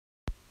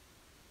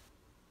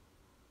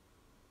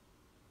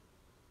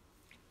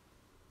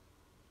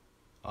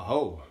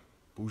Aho,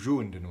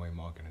 bonjour in denoi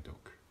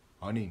maganadok.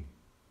 Anin.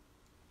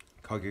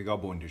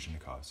 Kagegabo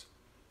indigenous.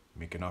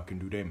 Mikanak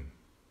and dudem.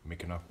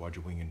 Mikanak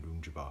wajawing and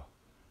dunjaba.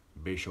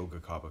 Beshoga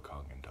kaba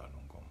kang and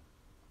danungom.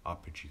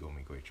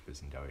 Apichigomi goich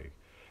bizandawig.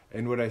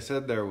 And what I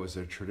said there was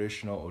a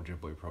traditional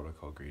Ojibwe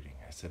protocol greeting.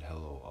 I said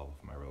hello, all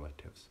of my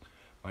relatives.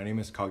 My name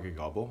is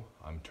Kagegabo.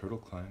 I'm Turtle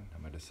Clan.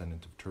 I'm a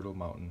descendant of Turtle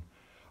Mountain.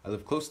 I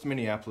live close to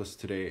Minneapolis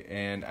today,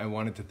 and I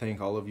wanted to thank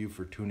all of you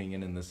for tuning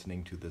in and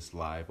listening to this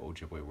live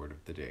Ojibwe Word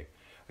of the Day.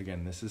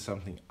 Again, this is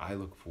something I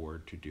look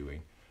forward to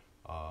doing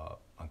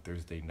on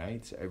Thursday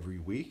nights every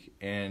week,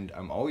 and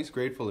I'm always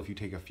grateful if you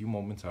take a few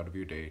moments out of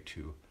your day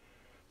to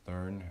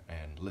learn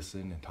and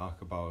listen and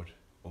talk about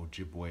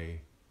Ojibwe,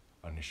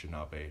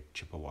 Anishinaabe,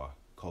 Chippewa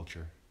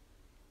culture,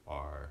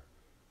 our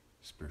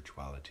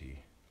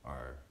spirituality,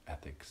 our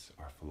ethics,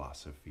 our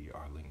philosophy,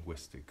 our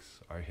linguistics,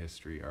 our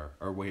history,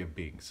 our way of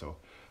being. So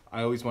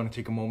I always want to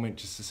take a moment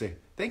just to say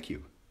thank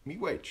you.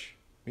 Miigwech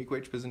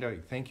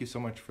Bizandawig. Thank you so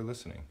much for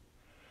listening.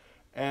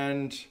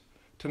 And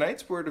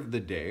tonight's word of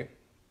the day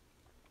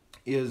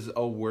is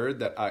a word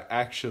that I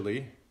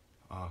actually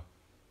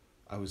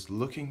I was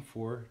looking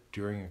for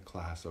during a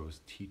class I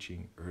was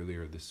teaching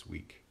earlier this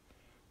week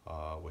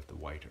with the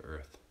White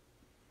Earth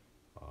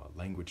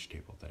language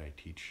table that I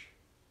teach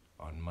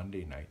on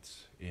Monday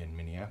nights in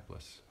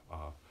Minneapolis.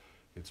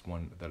 It's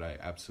one that I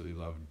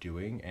absolutely love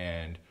doing,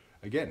 and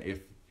again, if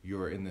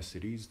you're in the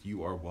cities,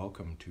 you are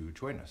welcome to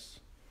join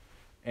us.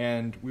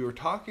 And we were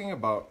talking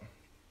about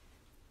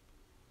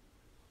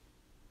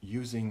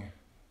using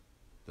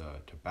the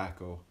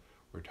tobacco.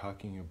 We're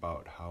talking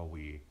about how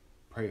we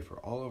pray for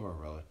all of our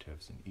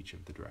relatives in each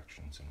of the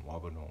directions, in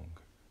Wabanong,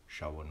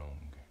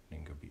 Shawanong,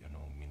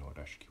 Ningabianong,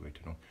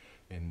 Minorashkiwetanong,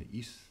 in the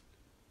east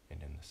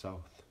and in the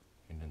south,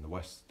 and in the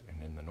west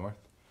and in the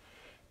north.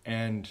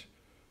 And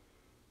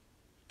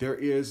there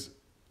is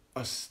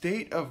a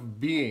state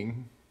of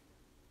being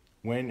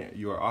when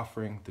you are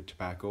offering the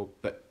tobacco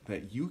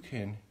that you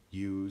can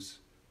use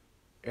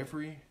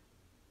every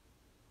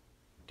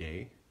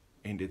day,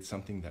 and it's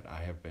something that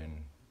I have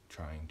been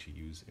trying to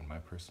use in my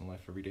personal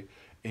life every day.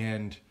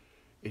 And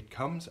it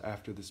comes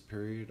after this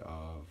period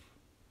of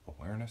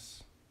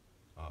awareness,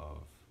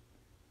 of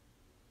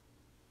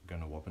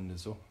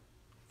ganawabanizo,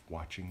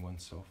 watching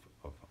oneself,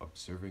 of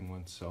observing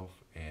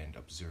oneself and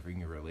observing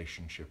your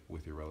relationship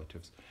with your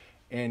relatives,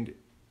 and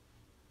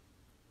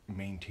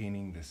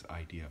maintaining this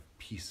idea of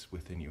peace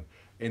within you.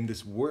 And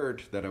this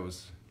word that I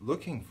was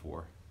looking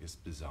for is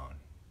Bizaan.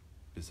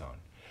 Bizaan.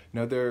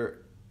 Now there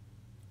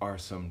are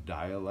some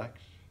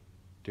dialect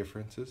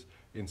differences.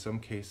 In some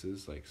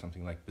cases, like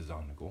something like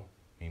Bizaanago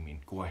may mean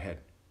go ahead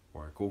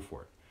or go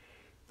for it.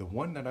 The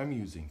one that I'm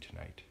using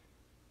tonight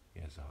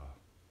is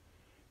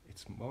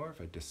it's more of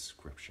a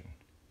description,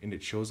 and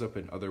it shows up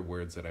in other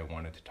words that I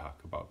wanted to talk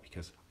about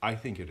because I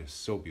think it is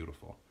so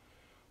beautiful.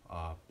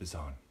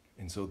 Bizaan.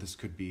 And so this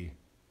could be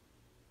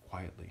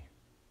quiet,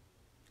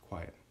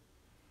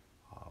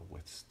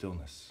 with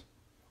stillness,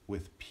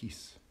 with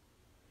peace,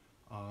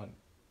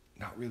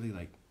 not really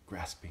like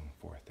grasping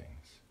for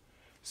things.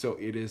 So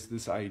it is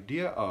this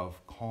idea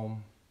of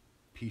calm,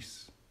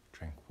 peace,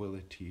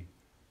 tranquility,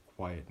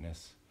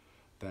 quietness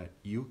that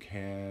you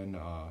can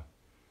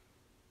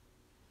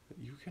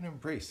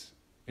embrace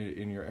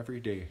in your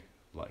everyday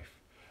life.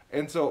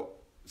 And so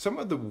some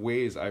of the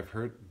ways I've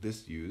heard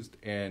this used,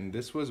 and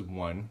this was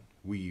one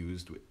we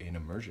used in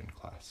immersion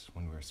class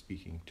when we were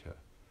speaking to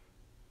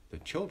the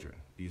children.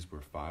 These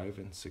were 5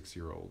 and 6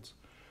 year olds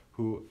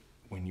who,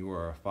 when you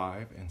are a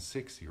 5 and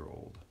 6 year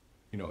old,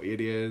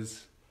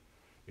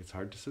 it's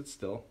hard to sit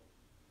still.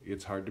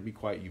 It's hard to be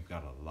quiet. You've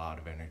got a lot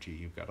of energy.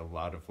 You've got a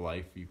lot of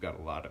life. You've got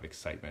a lot of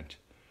excitement.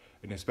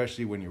 And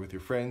especially when you're with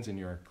your friends and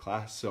you're in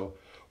class. So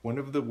one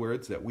of the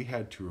words that we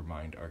had to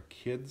remind our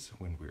kids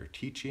when we were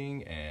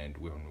teaching and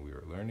when we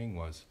were learning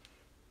was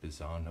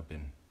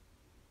Bizaanabin.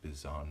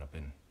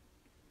 Bizaanabin.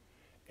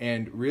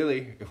 And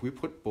really, if we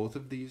put both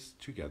of these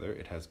together,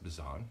 it has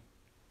Bizaan,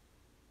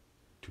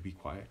 to be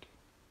quiet,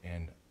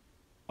 and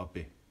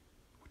abe,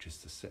 which is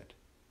to sit.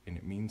 And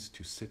it means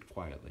to sit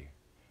quietly.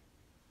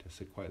 To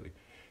sit quietly.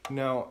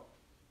 Now,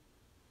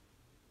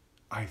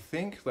 I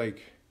think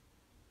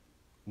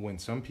when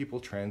some people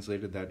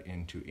translated that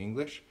into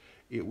English,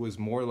 it was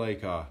more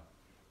like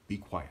be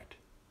quiet.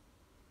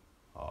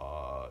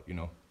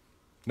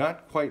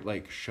 Not quite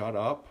like shut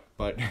up,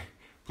 but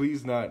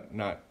please not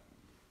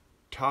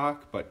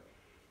talk. But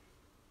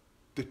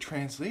the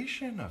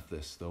translation of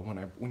this, though,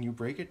 when you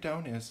break it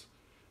down, is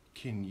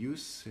can you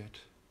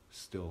sit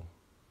still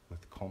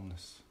with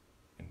calmness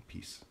and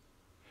peace?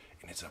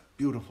 And it's a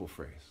beautiful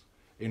phrase.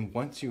 And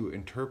once you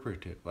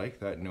interpret it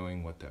like that,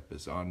 knowing what that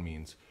Bizaan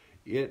means,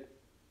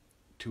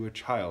 to a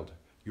child,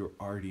 you're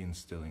already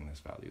instilling this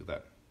value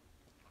that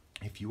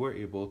if you are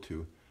able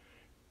to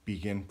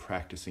begin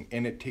practicing,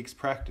 and it takes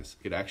practice,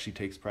 it actually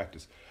takes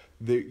practice,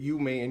 that you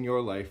may in your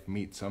life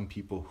meet some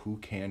people who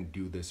can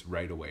do this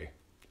right away,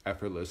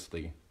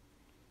 effortlessly,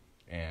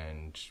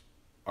 and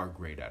are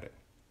great at it.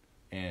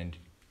 And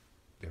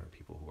there are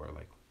people who are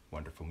like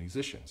wonderful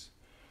musicians.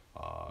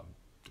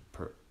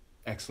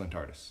 excellent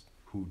artists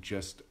who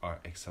just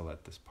excel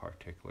at this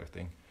particular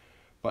thing.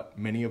 But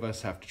many of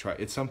us have to try.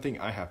 It's something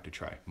I have to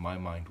try. My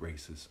mind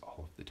races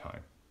all of the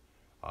time.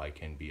 I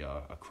can be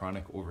a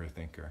chronic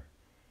overthinker.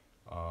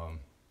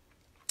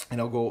 And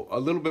I'll go a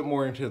little bit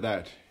more into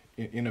that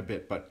in a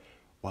bit, but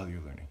while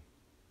you're learning,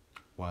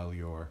 while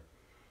you're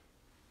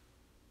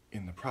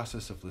in the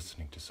process of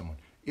listening to someone,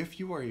 if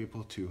you are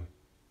able to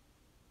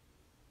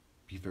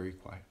be very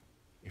quiet,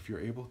 if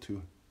you're able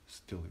to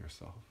still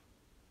yourself,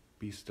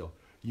 be still,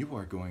 you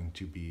are going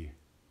to be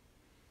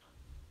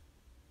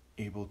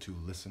able to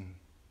listen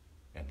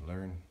and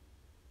learn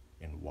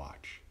and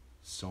watch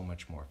so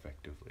much more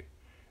effectively.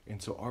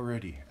 And so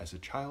already as a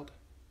child,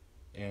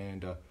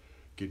 and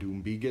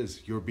Gedum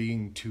Bigas, you're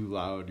being too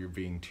loud, you're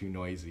being too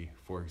noisy,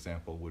 for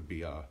example, would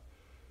be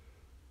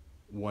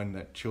one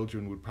that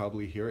children would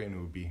probably hear, and it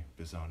would be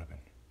Bizaan.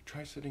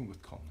 Try sitting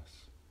with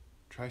calmness.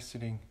 Try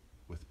sitting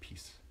with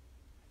peace.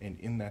 And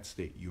in that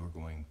state, you are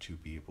going to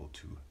be able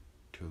to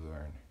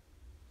learn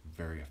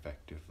very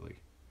effectively.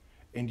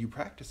 And you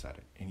practice at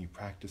it, and you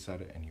practice at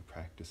it, and you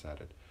practice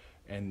at it.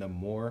 And the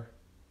more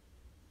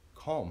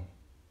calm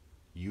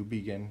you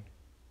begin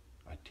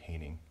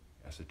attaining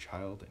as a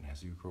child and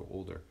as you grow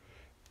older,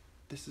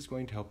 this is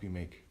going to help you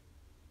make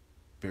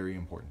very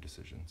important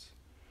decisions.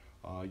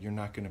 You're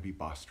not going to be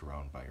bossed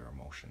around by your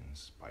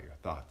emotions, by your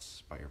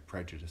thoughts, by your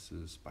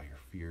prejudices, by your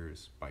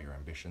fears, by your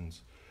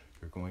ambitions.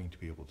 You're going to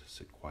be able to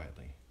sit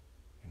quietly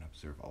and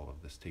observe all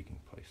of this taking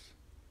place.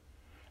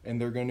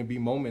 And there are going to be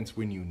moments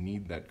when you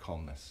need that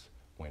calmness,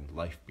 when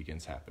life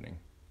begins happening.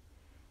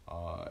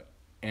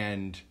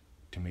 And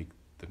to make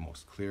the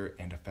most clear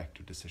and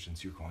effective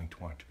decisions, you're going to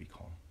want to be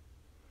calm.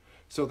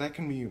 So that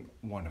can be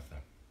one of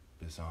them,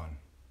 Bizaan.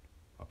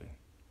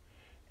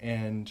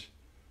 And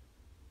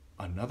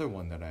another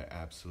one that I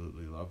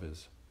absolutely love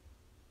is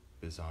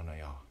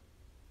Bizaanaya.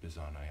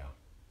 Bizaanaya.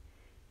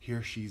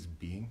 Here she's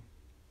being,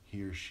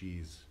 here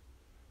she's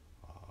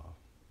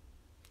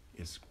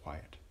is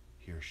quiet,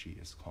 here she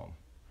is calm.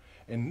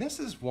 And this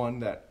is one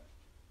that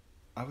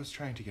I was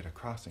trying to get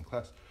across in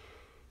class.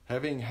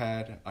 Having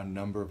had a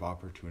number of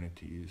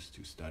opportunities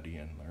to study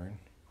and learn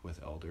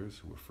with elders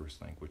who were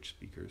first language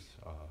speakers,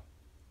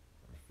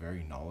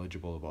 very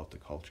knowledgeable about the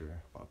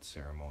culture, about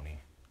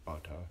ceremony,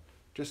 about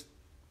just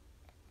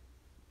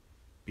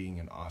being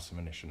an awesome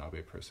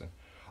Anishinaabe person,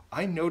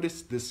 I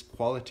noticed this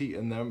quality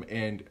in them,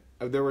 and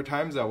there were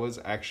times I was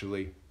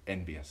actually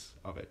envious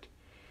of it.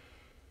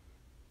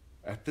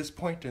 At this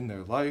point in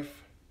their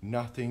life,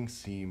 nothing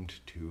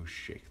seemed to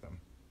shake them.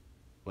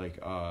 Like,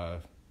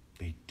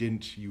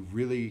 you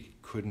really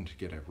couldn't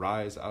get a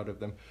rise out of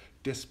them,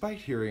 despite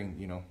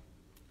hearing,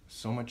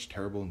 so much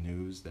terrible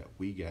news that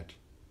we get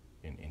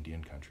in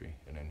Indian country,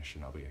 in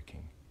Anishinaabe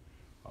King.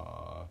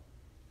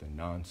 The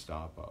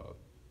non-stop,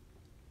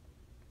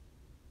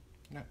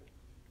 not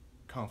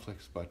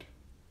conflicts, but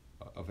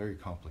a very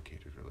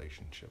complicated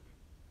relationship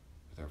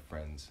with our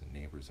friends and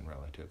neighbors and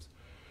relatives,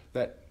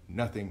 that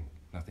nothing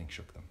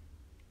shook them.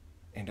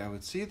 And I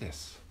would see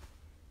this,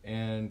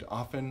 and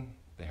often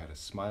they had a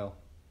smile,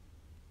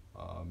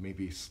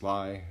 maybe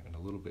sly and a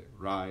little bit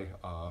wry,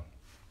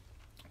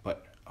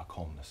 but a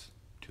calmness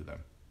to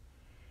them.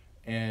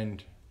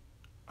 And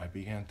I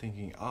began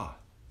thinking,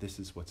 this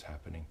is what's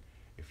happening.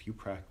 If you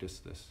practice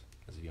this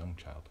as a young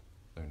child,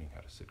 learning how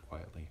to sit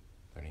quietly,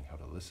 learning how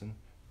to listen,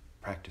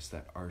 practice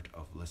that art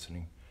of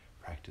listening,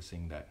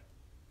 practicing that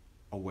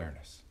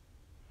awareness.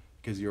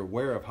 Because you're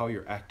aware of how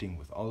you're acting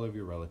with all of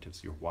your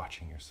relatives, you're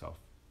watching yourself.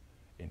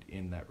 And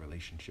in that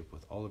relationship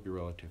with all of your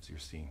relatives, you're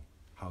seeing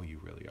how you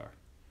really are.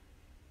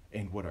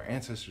 And what our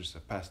ancestors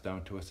have passed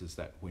down to us is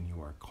that when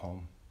you are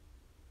calm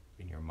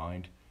in your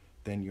mind,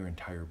 then your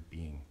entire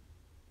being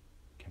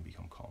can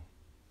become calm.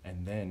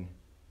 And then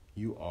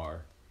you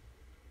are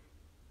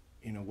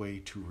in a way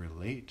to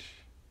relate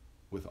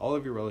with all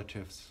of your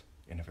relatives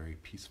in a very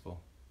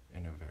peaceful,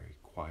 in a very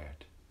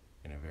quiet,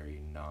 in a very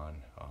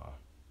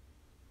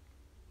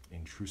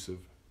non-intrusive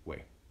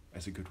way,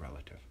 as a good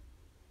relative.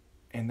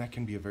 And that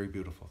can be a very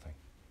beautiful thing.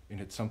 And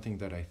it's something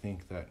that I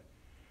think that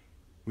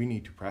we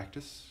need to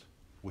practice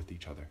with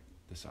each other,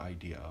 this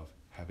idea of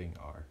having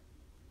our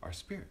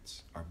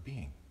spirits, our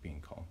being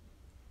calm.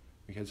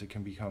 Because it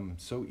can become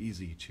so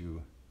easy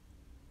to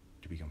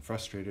become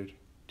frustrated,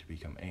 to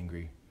become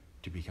angry,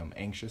 to become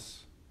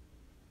anxious.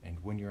 And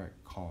when you're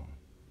at calm,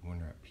 when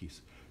you're at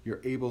peace,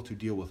 you're able to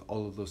deal with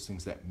all of those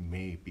things that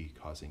may be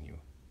causing you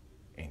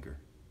anger,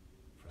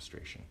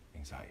 frustration,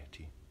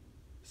 anxiety,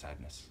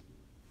 sadness.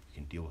 You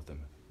can deal with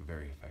them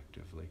very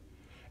effectively.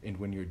 And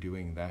when you're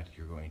doing that,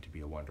 you're going to be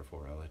a wonderful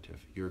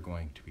relative. You're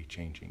going to be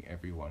changing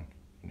everyone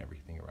and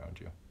everything around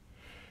you.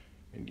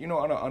 And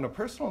on a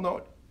personal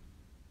note,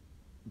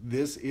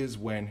 this is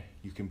when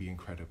you can be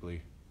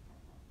incredibly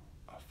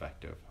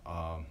effective.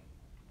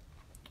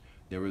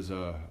 There was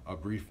a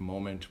brief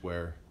moment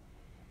where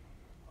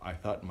I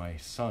thought my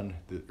son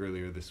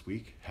earlier this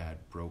week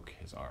had broke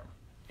his arm.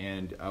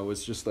 And I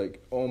was just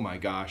like, oh my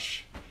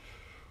gosh,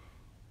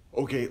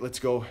 okay, let's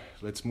go.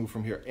 Let's move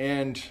from here.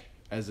 And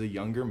as a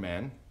younger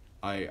man,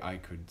 I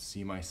could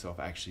see myself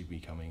actually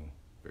becoming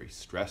very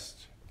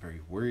stressed,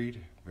 very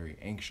worried, very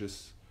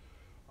anxious.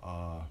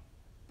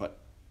 But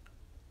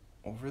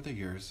over the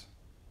years,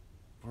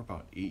 for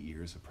about 8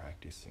 years of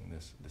practicing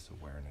this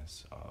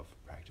awareness, of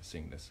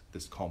practicing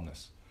this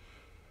calmness,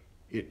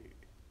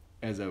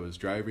 as I was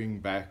driving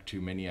back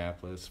to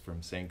Minneapolis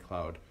from St.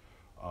 Cloud,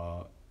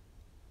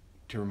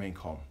 to remain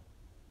calm,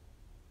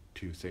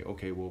 to say,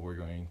 okay, well, we're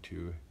going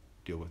to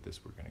deal with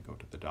this. We're going to go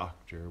to the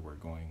doctor. We're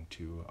going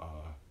to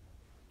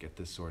get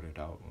this sorted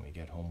out. When we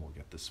get home, we'll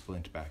get the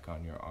splint back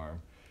on your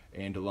arm.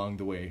 And along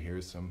the way,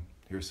 here's some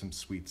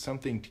sweets,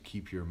 something to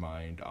keep your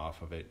mind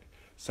off of it,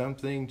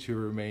 something to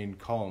remain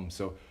calm.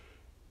 So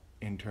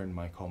in turn,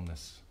 my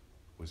calmness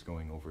was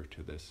going over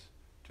to this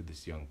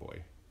young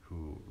boy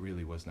who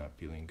really was not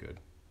feeling good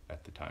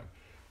at the time.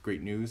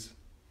 Great news,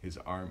 his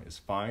arm is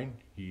fine.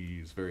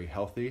 He's very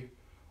healthy.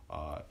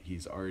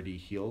 He's already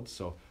healed,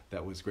 so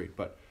that was great.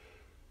 But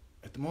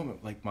at the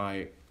moment, if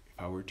I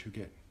were to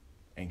get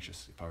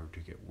anxious, if I were to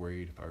get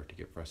worried, if I were to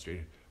get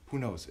frustrated, who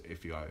knows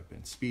if I had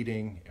been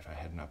speeding, if I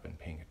had not been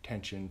paying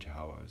attention to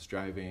how I was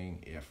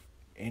driving, if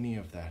any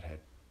of that had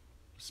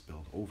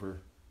spilled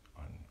over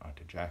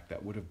onto Jack,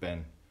 that would have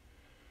been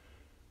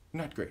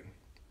not great.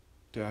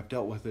 To have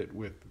dealt with it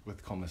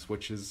with calmness,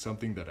 which is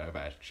something that I've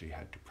actually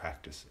had to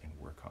practice and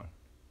work on,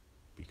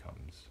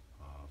 becomes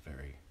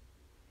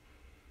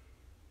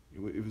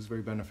it was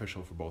very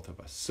beneficial for both of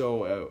us.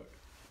 So,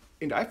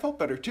 and I felt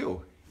better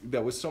too.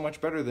 That was so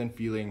much better than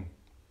feeling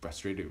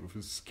frustrated,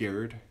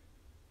 scared,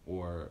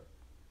 or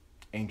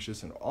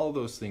anxious, and all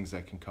those things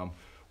that can come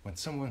when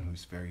someone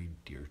who's very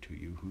dear to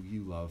you, who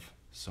you love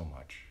so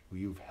much, who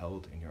you've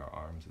held in your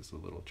arms as a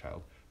little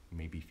child,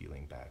 may be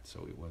feeling bad.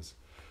 So it was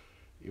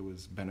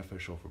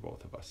beneficial for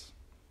both of us.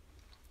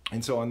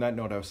 And so on that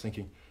note, I was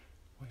thinking,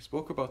 well, I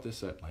spoke about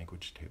this at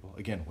Language Table,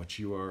 again, which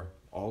you are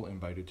all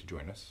invited to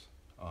join us.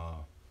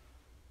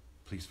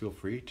 Please feel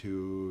free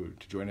to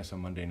join us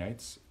on Monday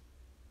nights.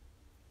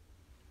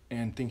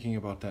 And thinking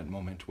about that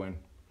moment when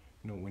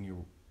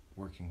you're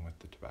working with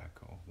the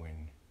tobacco,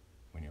 when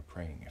you're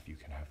praying, if you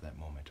can have that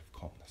moment of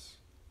calmness,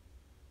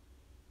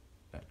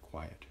 that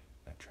quiet,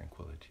 that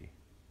tranquility,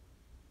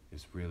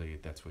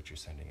 that's what you're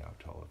sending out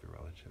to all of your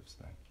relatives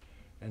then.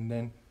 And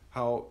then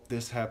how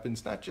this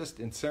happens, not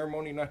just in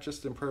ceremony, not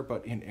just in prayer,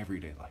 but in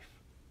everyday life,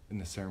 in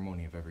the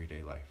ceremony of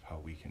everyday life, how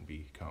we can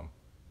become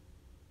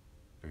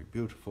very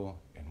beautiful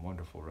and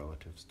wonderful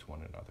relatives to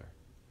one another.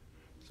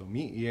 So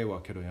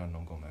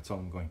that's all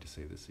I'm going to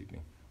say this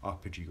evening.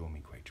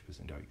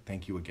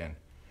 Thank you again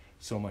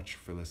so much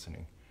for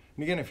listening.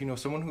 And again, if you know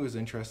someone who is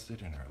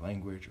interested in our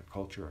language, our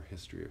culture, our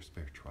history, our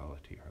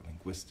spirituality, our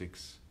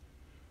linguistics,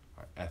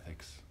 our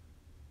ethics,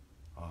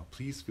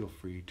 please feel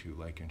free to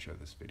like and share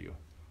this video.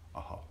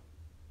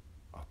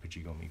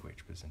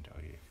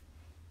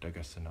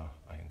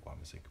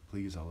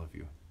 Please, all of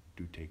you,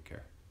 do take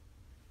care.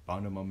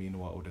 And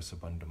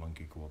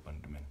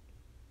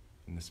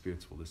the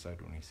spirits will decide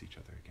when we see each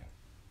other again.